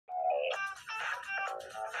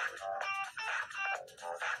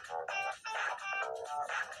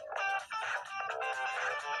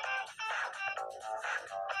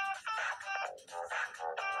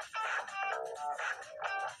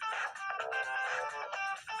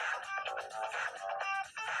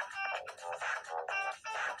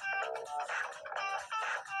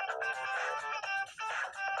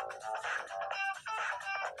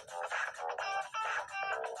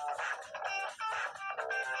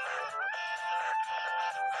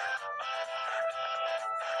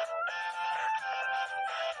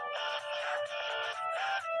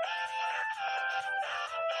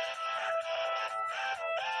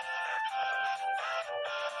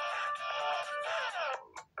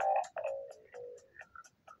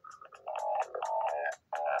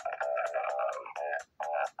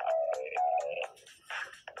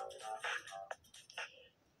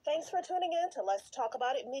Thanks for tuning in to Let's Talk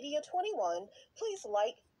About It Media 21. Please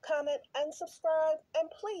like, comment, and subscribe.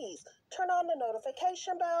 And please turn on the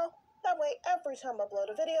notification bell. That way, every time I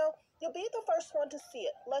upload a video, you'll be the first one to see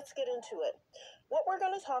it. Let's get into it. What we're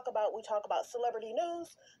going to talk about, we talk about celebrity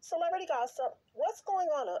news, celebrity gossip, what's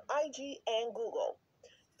going on IG and Google,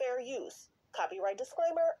 fair use, copyright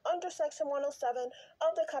disclaimer under Section 107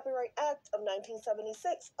 of the Copyright Act of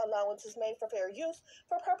 1976. Allowance is made for fair use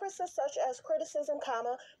for purposes such as criticism,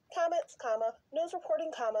 comments, news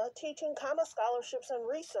reporting, teaching, scholarships, and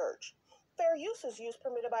research. Fair use is use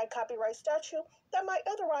permitted by copyright statute that might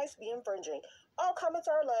otherwise be infringing. All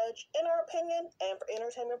comments are alleged, in our opinion, and for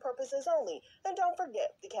entertainment purposes only. And don't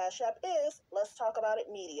forget, the Cash App is Let's Talk About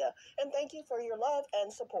It Media. And thank you for your love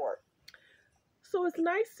and support. So it's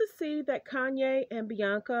nice to see that Kanye and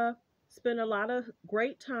Bianca spend a lot of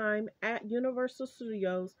great time at Universal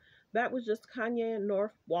Studios. That was just Kanye and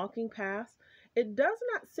North walking past. It does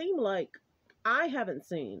not seem like I haven't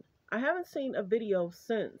seen a video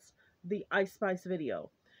since the Ice Spice video.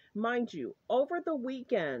 Mind you, over the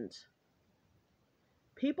weekend,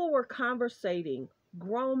 people were conversating,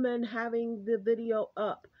 grown men having the video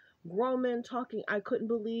up, grown men talking. I couldn't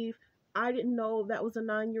believe, I didn't know that was a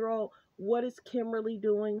 9-year-old. What is Kimberly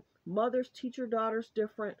doing? Mothers teach your daughters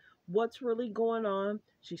different. What's really going on?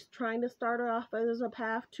 She's trying to start her off as a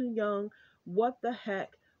path too young. What the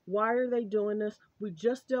heck? Why are they doing this? We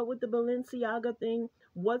just dealt with the Balenciaga thing.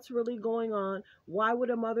 What's really going on? Why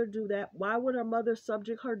would a mother do that? Why would a mother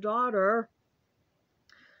subject her daughter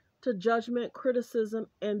to judgment, criticism,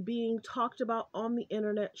 and being talked about on the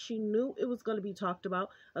internet? She knew it was going to be talked about.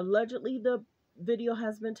 Allegedly, the video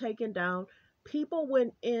has been taken down. People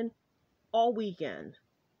went in all weekend.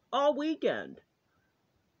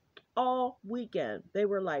 They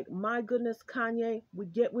were like, my goodness, Kanye, we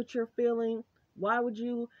get what you're feeling. Why would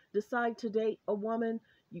you decide to date a woman?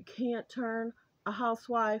 You can't turn a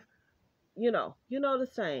housewife. You know the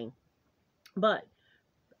saying. But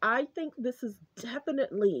I think this is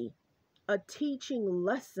definitely a teaching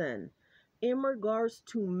lesson in regards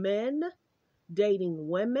to men dating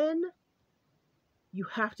women. You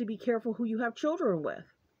have to be careful who you have children with.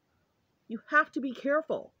 You have to be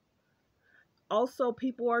careful. Also,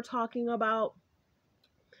 people are talking about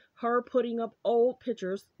her putting up old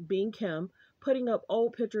pictures, being Kim, putting up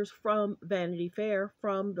old pictures from Vanity Fair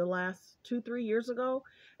from the last 2-3 years ago.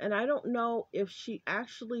 And I don't know if she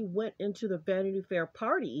actually went into the Vanity Fair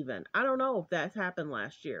party even. I don't know if that happened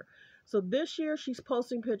last year. So this year she's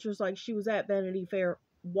posting pictures like she was at Vanity Fair,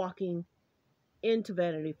 walking into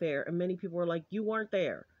Vanity Fair. And many people were like, you weren't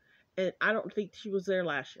there. And I don't think she was there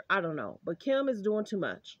last year. I don't know. But Kim is doing too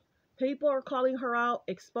much. People are calling her out,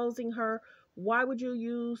 exposing her. Why would you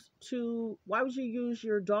use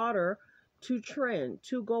your daughter to trend,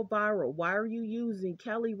 to go viral? Why are you using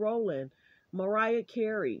Kelly Rowland, Mariah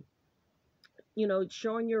Carey?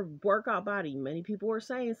 Showing your workout body. Many people were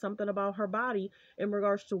saying something about her body in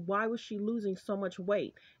regards to why was she losing so much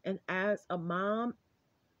weight. And as a mom,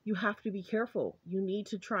 you have to be careful. You need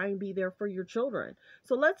to try and be there for your children.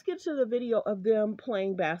 So let's get to the video of them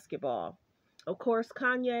playing basketball. Of course,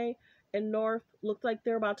 Kanye and North look like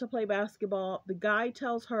they're about to play basketball. The guy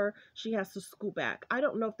tells her she has to scoot back. I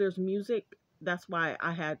don't know if there's music. That's why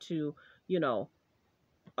I had to,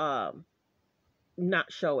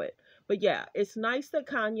 not show it. But yeah, it's nice that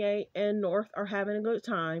Kanye and North are having a good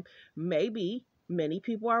time. Maybe many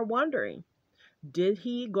people are wondering, did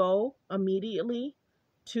he go immediately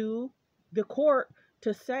to the court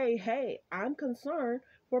to say, hey, I'm concerned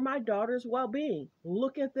for my daughter's well-being?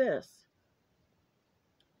 Look at this.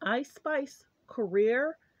 Ice Spice's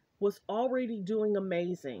career was already doing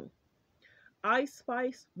amazing. Ice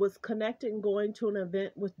Spice was connecting, going to an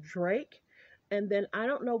event with Drake, and then I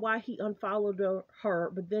don't know why he unfollowed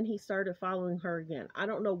her, but then he started following her again. I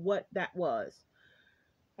don't know what that was.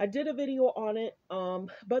 I did a video on it,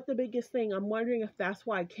 but the biggest thing, I'm wondering if that's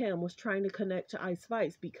why Kim was trying to connect to Ice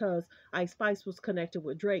Spice, because Ice Spice was connected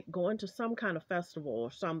with Drake, going to some kind of festival or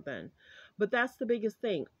something. But that's the biggest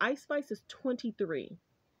thing. Ice Spice is 23.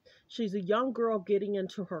 She's a young girl getting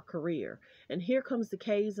into her career. And here comes the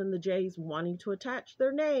K's and the J's wanting to attach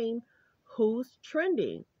their name. Who's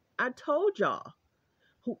trending? I told y'all.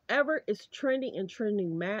 Whoever is trending and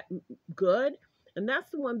trending good. And that's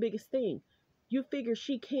the one biggest thing. You figure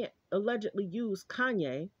she can't allegedly use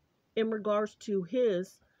Kanye in regards to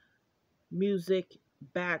his music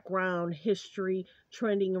background, history,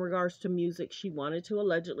 trending in regards to music. She wanted to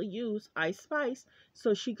allegedly use Ice Spice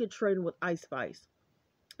so she could trend with Ice Spice.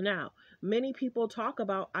 Now, many people talk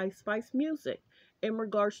about Ice Spice music in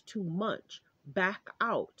regards to Munch, Back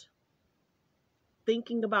Out,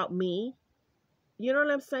 Thinking About Me. You know what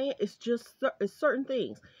I'm saying? It's certain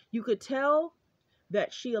things. You could tell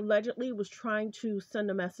that she allegedly was trying to send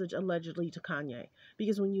a message allegedly to Kanye.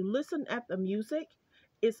 Because when you listen at the music,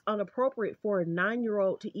 it's inappropriate for a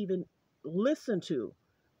 9-year-old to even listen to.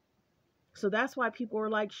 So that's why people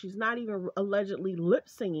are like, she's not even allegedly lip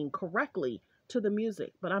singing correctly to the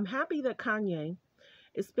music. But I'm happy that Kanye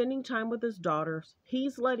is spending time with his daughters.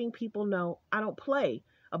 He's letting people know, I don't play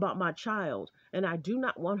about my child, and I do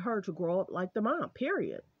not want her to grow up like the mom,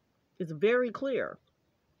 period. It's very clear.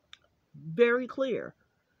 Very clear.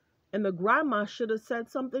 And the grandma should have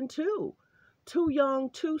said something too. Too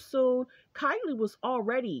young, too soon. Kylie was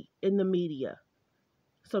already in the media.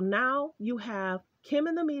 So now you have Kim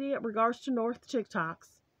in the media in regards to North TikToks.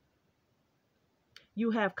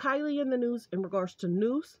 You have Kylie in the news in regards to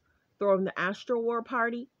Noose throwing the Astro War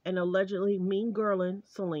party and allegedly mean girling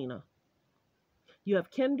Selena. You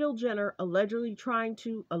have Kendall Jenner allegedly trying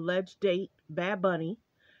to date Bad Bunny.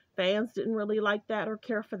 Fans didn't really like that or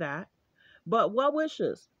care for that. But well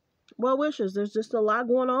wishes. Well wishes. There's just a lot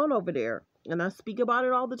going on over there. And I speak about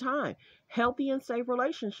it all the time. Healthy and safe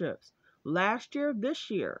relationships. Last year, this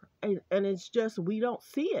year. And it's just, we don't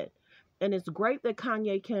see it. And it's great that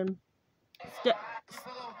Kanye can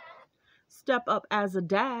step up as a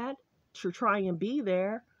dad to try and be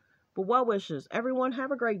there. But well wishes. Everyone have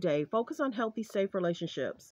a great day. Focus on healthy, safe relationships.